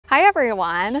Hi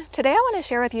everyone! Today I want to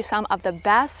share with you some of the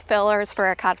best fillers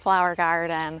for a cut flower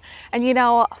garden. And you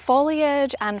know,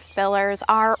 foliage and fillers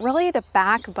are really the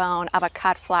backbone of a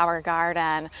cut flower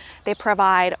garden. They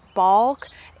provide bulk,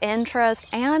 interest,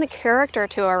 and character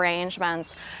to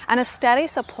arrangements. And a steady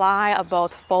supply of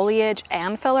both foliage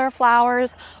and filler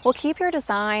flowers will keep your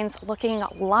designs looking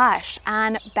lush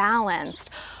and balanced.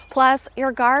 Plus,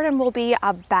 your garden will be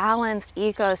a balanced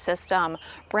ecosystem,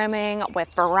 brimming with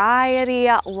variety,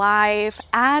 life,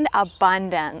 and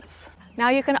abundance. Now,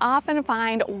 you can often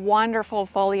find wonderful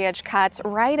foliage cuts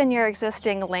right in your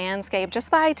existing landscape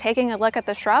just by taking a look at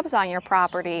the shrubs on your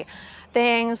property.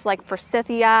 Things like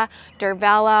forsythia,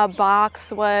 durvella,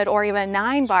 boxwood, or even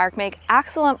ninebark make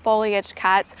excellent foliage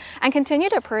cuts and continue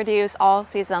to produce all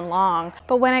season long.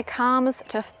 But when it comes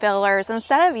to fillers,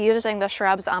 instead of using the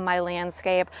shrubs on my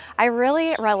landscape, I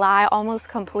really rely almost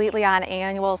completely on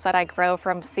annuals that I grow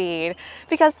from seed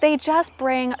because they just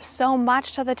bring so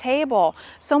much to the table,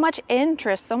 so much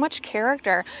interest, so much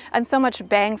character, and so much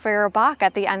bang for your buck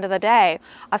at the end of the day.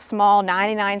 A small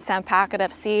 99-cent packet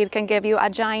of seed can give you a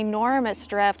ginormous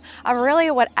drift of really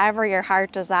whatever your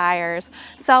heart desires.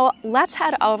 So let's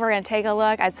head over and take a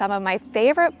look at some of my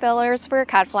favorite fillers for your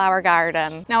cut flower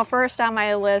garden. Now, first on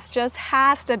my list just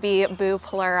has to be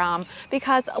Bupleurum,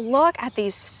 because look at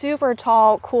these super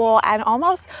tall, cool, and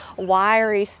almost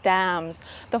wiry stems.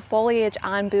 The foliage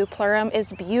on Bupleurum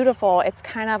is beautiful. It's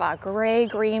kind of a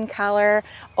gray-green color,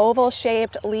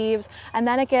 oval-shaped leaves, and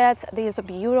then it gets these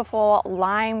beautiful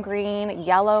lime green,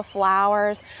 yellow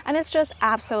flowers, and it's just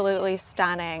absolutely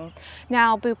stunning.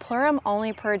 Now, Bupleurum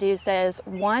only produces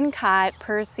one cut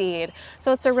per seed,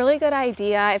 so it's a really good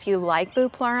idea if you like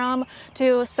Bupleurum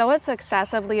to sow it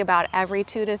successively about every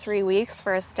 2 to 3 weeks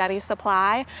for a steady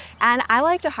supply. And I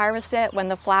like to harvest it when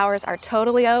the flowers are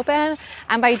totally open,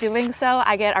 and by doing so,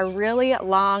 I get a really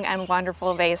long and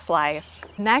wonderful vase life.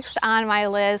 Next on my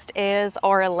list is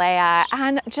Orlea,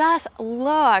 and just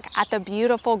look at the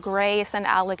beautiful grace and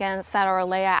elegance that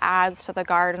Orlea adds to the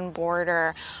garden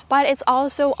border. But it's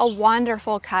also a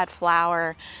wonderful cut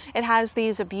flower. It has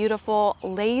these beautiful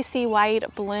lacy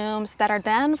white blooms that are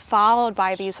then followed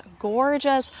by these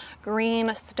gorgeous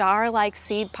green star-like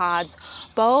seed pods,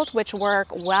 both which work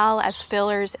well as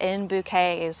fillers in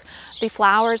bouquets. The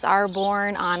flowers are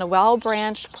borne on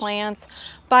well-branched plants,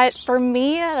 but for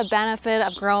me, the benefit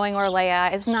of growing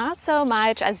Orlea is not so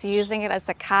much as using it as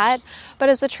a cut, but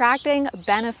as attracting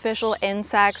beneficial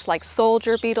insects like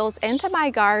soldier beetles into my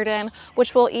garden,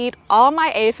 which will eat all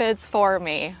my aphids for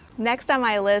me. Next on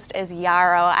my list is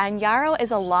yarrow, and yarrow is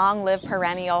a long-lived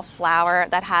perennial flower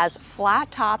that has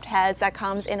flat-topped heads that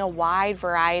comes in a wide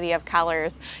variety of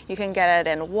colors. You can get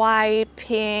it in white,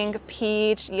 pink,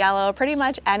 peach, yellow, pretty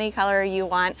much any color you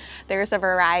want. There's a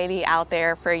variety out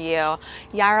there for you.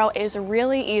 Yarrow is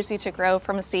really easy to grow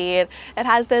from seed. It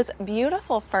has this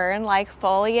beautiful fern-like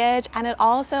foliage, and it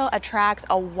also attracts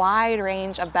a wide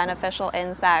range of beneficial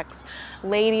insects.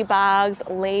 Ladybugs,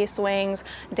 lacewings,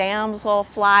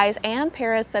 damselflies, and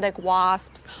parasitic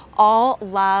wasps all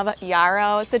love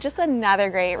yarrow, so just another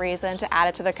great reason to add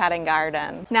it to the cutting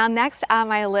garden. Now, next on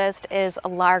my list is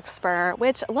larkspur,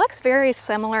 which looks very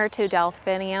similar to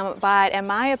delphinium, but in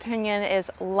my opinion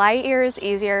is light years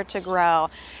easier to grow.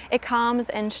 It comes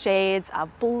in shades of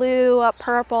blue,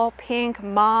 purple, pink,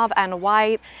 mauve, and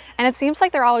white, and it seems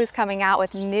like they're always coming out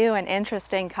with new and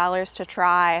interesting colors to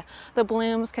try. The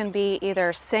blooms can be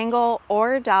either single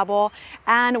or double,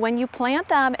 and when you plant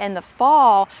them in the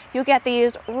fall, you get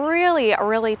these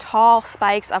really tall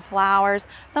spikes of flowers.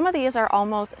 Some of these are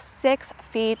almost 6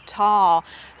 feet tall.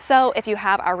 So if you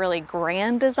have a really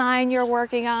grand design you're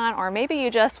working on, or maybe you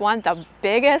just want the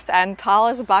biggest and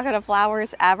tallest bucket of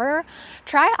flowers ever,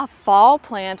 try a fall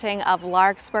planting of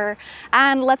larkspur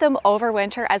and let them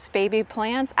overwinter as baby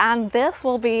plants, and this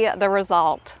will be the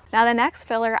result. Now, the next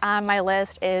filler on my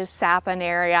list is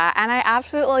saponaria, and I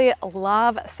absolutely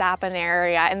love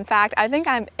saponaria. In fact, I think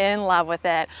I'm in love with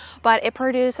it, but it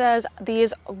produces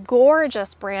these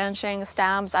gorgeous branching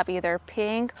stems of either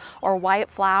pink or white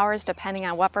flowers, depending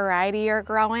on what variety you're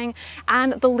growing,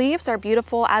 and the leaves are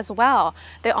beautiful as well.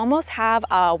 They almost have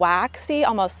a waxy,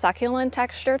 almost succulent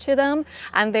texture to them,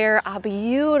 and they're a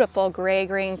beautiful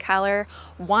gray-green color.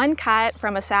 One cut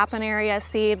from a saponaria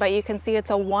seed, but you can see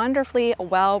it's a wonderfully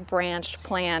well branched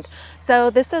plant. So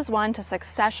this is one to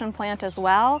succession plant as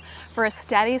well for a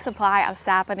steady supply of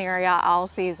saponaria all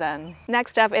season.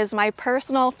 Next up is my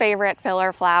personal favorite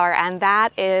filler flower, and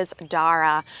that is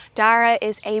Dara. Dara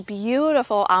is a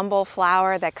beautiful umbel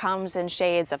flower that comes in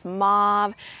shades of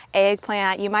mauve,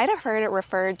 eggplant. You might have heard it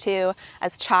referred to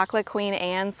as chocolate Queen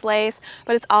Anne's lace,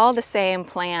 but it's all the same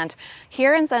plant.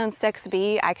 Here in zone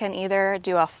 6B, I can either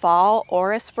do a fall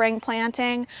or a spring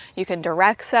planting. You can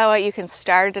direct sow it, you can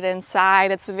start it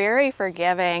inside. It's very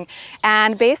forgiving.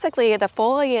 And basically the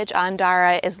foliage on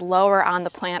Dara is lower on the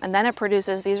plant, and then it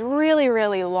produces these really,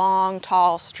 really long,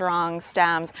 tall, strong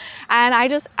stems. And I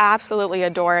just absolutely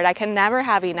adore it. I can never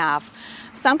have enough.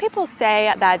 Some people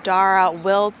say that Dara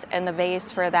wilts in the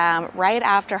vase for them right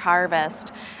after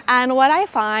harvest. And what I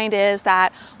find is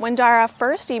that when Dara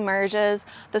first emerges,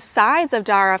 the sides of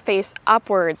Dara face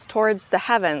upwards towards the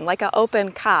heaven like an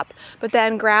open cup, but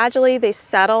then gradually they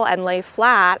settle and lay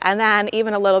flat, and then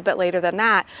even a little bit later than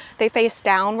that, they face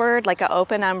downward like an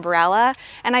open umbrella.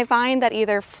 And I find that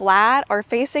either flat or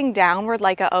facing downward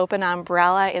like an open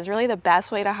umbrella is really the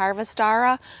best way to harvest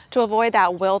Dara to avoid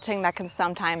that wilting that can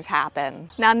sometimes happen.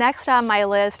 Now next on my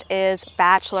list is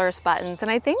bachelor's buttons,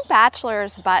 and I think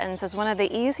bachelor's buttons is one of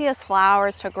the easiest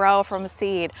flowers to grow from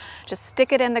seed. Just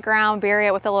stick it in the ground, bury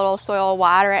it with a little soil,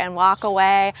 water it, and walk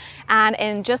away, and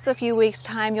in just a few weeks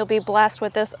time you'll be blessed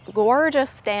with this gorgeous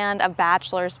stand of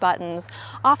bachelor's buttons,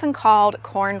 often called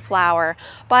cornflower.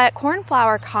 But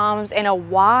cornflower comes in a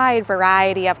wide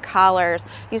variety of colors.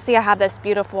 You see I have this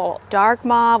beautiful dark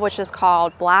mauve, which is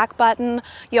called black button.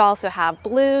 You also have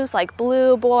blues like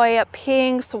blue boy,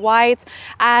 pinks, whites,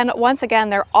 and once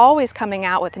again they're always coming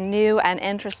out with new and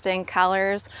interesting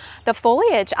colors. The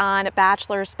foliage on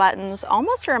bachelor's buttons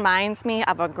almost reminds me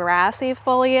of a grassy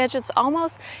foliage. It's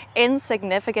almost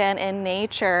insignificant in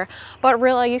nature, but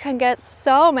really you can get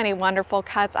so many wonderful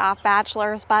cuts off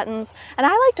bachelor's buttons, and I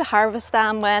like to harvest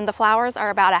them when the flowers are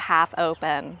about a half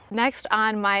open. Next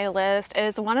on my list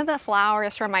is one of the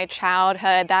flowers from my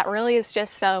childhood that really is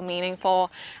just so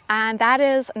meaningful, and that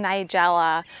is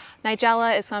Nigella.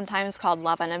 Nigella is sometimes called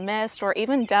love in a mist or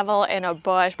even devil in a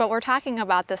bush, but we're talking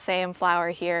about the same flower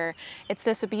here. It's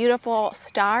this beautiful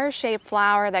star-shaped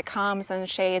flower that comes in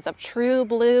shades of true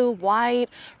blue, white,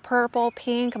 purple,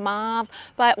 pink, mauve.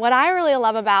 But what I really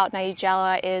love about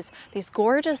Nigella is these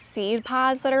gorgeous seed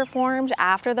pods that are formed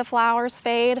after the flowers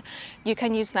fade. You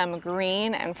can use them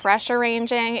green and fresh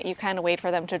arranging. You can wait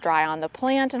for them to dry on the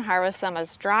plant and harvest them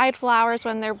as dried flowers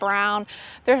when they're brown.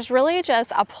 There's really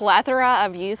just a plethora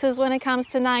of uses when it comes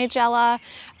to Nigella,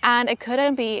 and it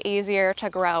couldn't be easier to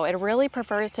grow. It really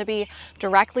prefers to be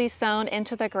directly sown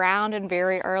into the ground in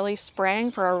very early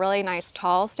spring for a really nice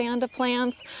tall stand of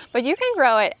plants, but you can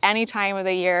grow it any time of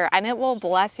the year and it will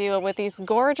bless you with these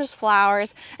gorgeous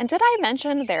flowers. And did I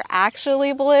mention they're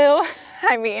actually blue?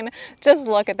 I mean, just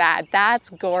look at that. That's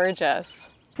gorgeous.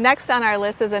 Next on our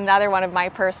list is another one of my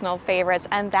personal favorites,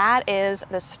 and that is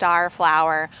the star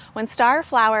flower. When star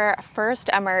flower first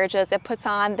emerges, it puts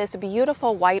on this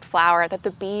beautiful white flower that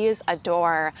the bees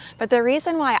adore. But the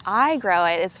reason why I grow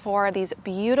it is for these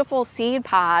beautiful seed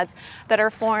pods that are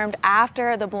formed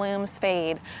after the blooms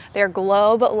fade. They're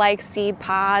globe-like seed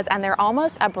pods, and they're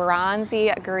almost a bronzy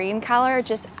green color,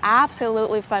 just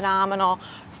absolutely phenomenal.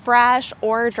 Fresh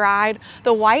or dried.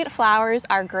 The white flowers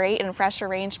are great in fresh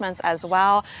arrangements as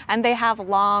well, and they have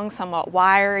long, somewhat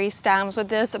wiry stems with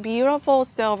this beautiful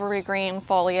silvery green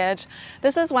foliage.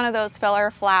 This is one of those filler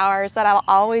flowers that I'll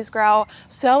always grow.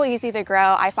 So easy to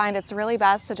grow. I find it's really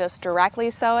best to just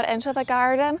directly sow it into the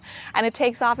garden, and it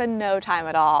takes off in no time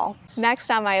at all.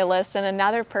 Next on my list, and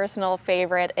another personal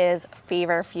favorite, is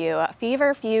feverfew.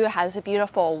 Feverfew has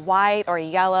beautiful white or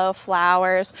yellow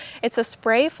flowers. It's a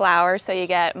spray flower, so you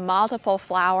get multiple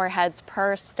flower heads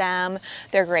per stem.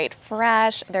 They're great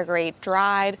fresh, they're great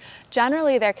dried.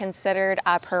 Generally, they're considered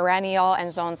a perennial in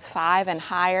zones 5 and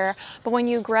higher, but when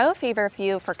you grow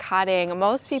feverfew for cutting,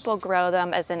 most people grow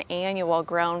them as an annual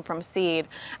grown from seed,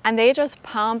 and they just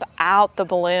pump out the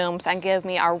blooms and give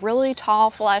me a really tall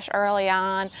flush early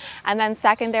on, and then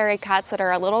secondary cuts that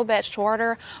are a little bit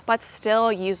shorter, but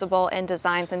still usable in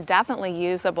designs and definitely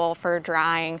usable for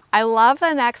drying. I love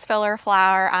the next filler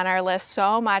flower on our list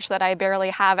so much that I barely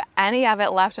have any of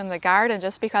it left in the garden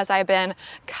just because I've been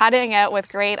cutting it with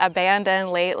great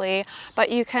abandon lately. But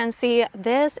you can see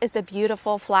this is the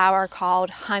beautiful flower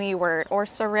called honeywort or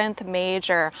Cerinthe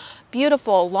major.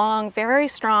 Beautiful, long, very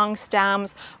strong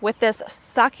stems with this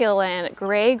succulent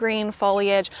gray-green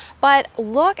foliage. But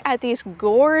look at these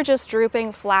gorgeous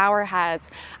drooping flower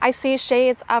heads. I see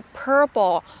shades of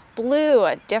purple,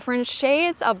 blue, different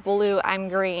shades of blue and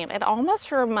green. It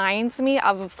almost reminds me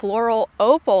of a floral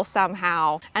opal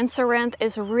somehow. And Cerinthe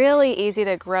is really easy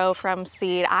to grow from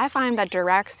seed. I find that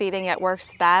direct seeding it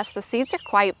works best. The seeds are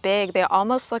quite big. They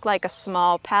almost look like a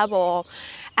small pebble.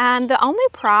 And the only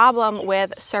problem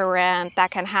with Cerinthe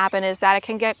that can happen is that it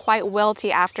can get quite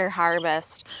wilty after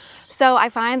harvest. So I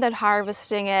find that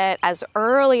harvesting it as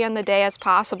early in the day as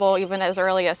possible, even as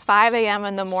early as 5 a.m.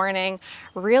 in the morning,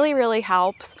 really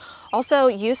helps. Also,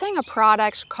 using a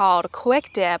product called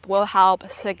Quick Dip will help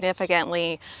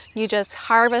significantly. You just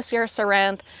harvest your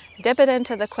Cerinthe, dip it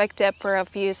into the Quick Dip for a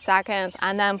few seconds,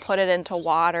 and then put it into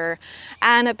water.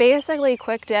 And basically,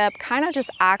 Quick Dip kind of just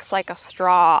acts like a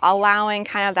straw, allowing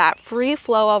kind of that free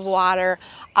flow of water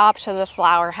up to the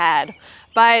flower head.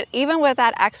 But even with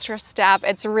that extra step,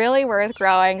 it's really worth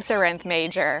growing Cerinthe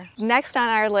Major. Next on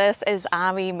our list is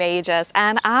Ami Magus,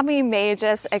 and Ami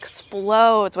Magus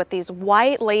explodes with these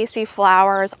white lacy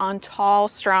flowers on tall,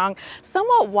 strong,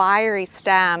 somewhat wiry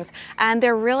stems, and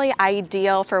they're really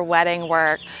ideal for wedding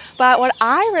work. But what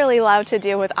I really love to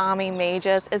do with Ami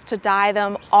Magus is to dye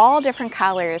them all different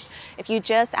colors. If you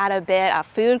just add a bit of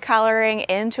food coloring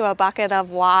into a bucket of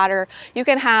water, you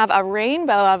can have a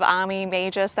rainbow of Ami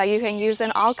Magus that you can use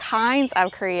in all kinds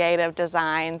of creative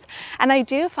designs. And I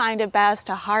do find it best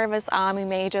to harvest Ami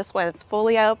Magus when it's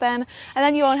fully open, and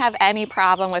then you won't have any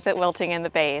problem with it wilting in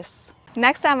the base.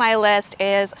 Next on my list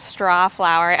is straw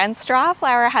flower, and straw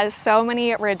flower has so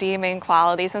many redeeming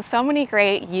qualities and so many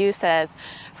great uses.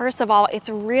 First of all, it's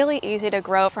really easy to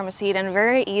grow from a seed and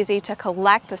very easy to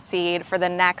collect the seed for the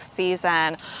next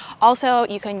season. Also,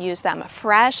 you can use them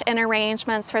fresh in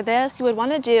arrangements. For this, you would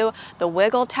want to do the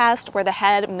wiggle test where the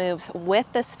head moves with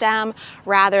the stem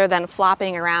rather than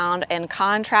flopping around in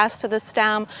contrast to the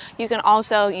stem. You can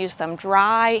also use them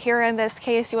dry. Here in this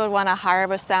case, you would want to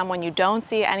harvest them when you don't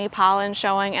see any pollen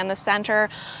showing in the center.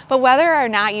 But whether or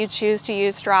not you choose to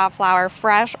use straw flower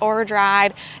fresh or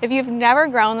dried, if you've never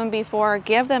grown them before,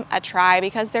 give them a try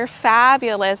because they're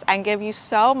fabulous and give you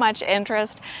so much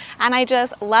interest. And I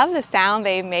just love the sound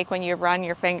they make when you run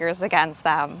your fingers against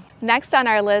them. Next on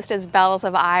our list is Bells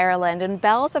of Ireland, and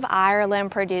Bells of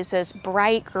Ireland produces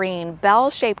bright green,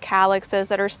 bell-shaped calyxes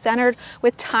that are centered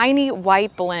with tiny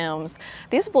white blooms.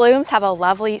 These blooms have a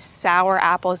lovely sour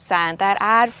apple scent that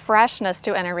add freshness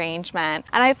to an arrangement.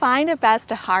 And I find it best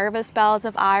to harvest Bells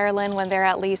of Ireland when they're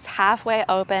at least halfway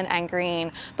open and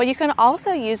green, but you can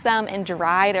also use them in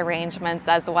dried arrangements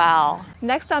as well.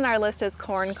 Next on our list is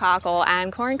corncockle,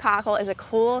 and corncockle is a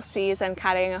cool season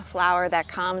cutting flower that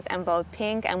comes in both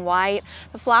pink and white.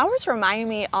 The flowers remind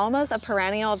me almost of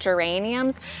perennial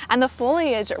geraniums, and the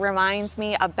foliage reminds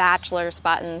me of bachelor's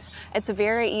buttons. It's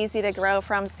very easy to grow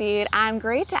from seed and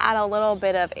great to add a little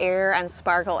bit of air and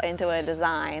sparkle into a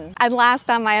design. And last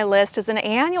on my list is an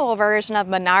annual version of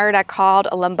Monarda called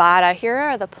Lambada. Here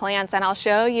are the plants, and I'll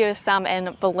show you some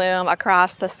in bloom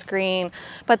across the screen.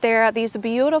 But they're these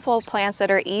beautiful plants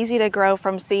that are easy to grow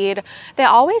from seed. They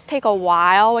always take a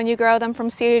while when you grow them from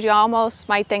seed. You almost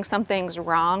might think something's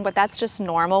wrong, but that's just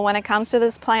normal when it comes to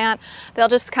this plant. They'll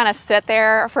just kind of sit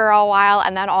there for a while,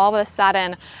 and then all of a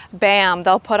sudden, bam,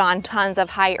 they'll put on tons of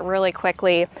height really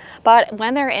quickly. But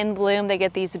when they're in bloom, they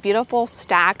get these beautiful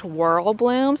stacked whorl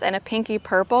blooms in a pinky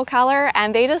purple color,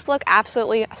 and they just look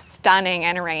absolutely stunning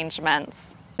in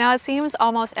arrangements. Now, it seems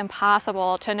almost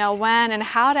impossible to know when and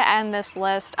how to end this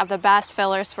list of the best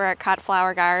fillers for a cut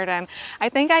flower garden. I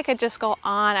think I could just go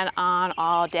on and on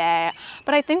all day,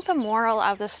 but I think the moral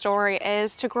of the story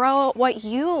is to grow what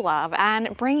you love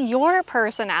and bring your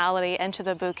personality into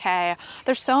the bouquet.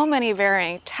 There's so many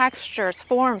varying textures,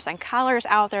 forms, and colors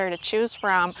out there to choose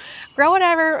from. Grow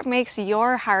whatever makes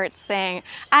your heart sing,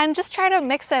 and just try to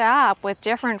mix it up with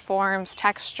different forms,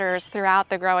 textures throughout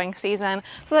the growing season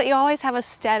so that you always have a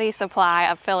steady supply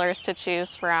of fillers to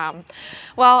choose from.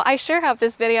 Well, I sure hope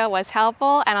this video was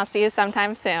helpful, and I'll see you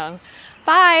sometime soon.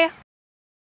 Bye!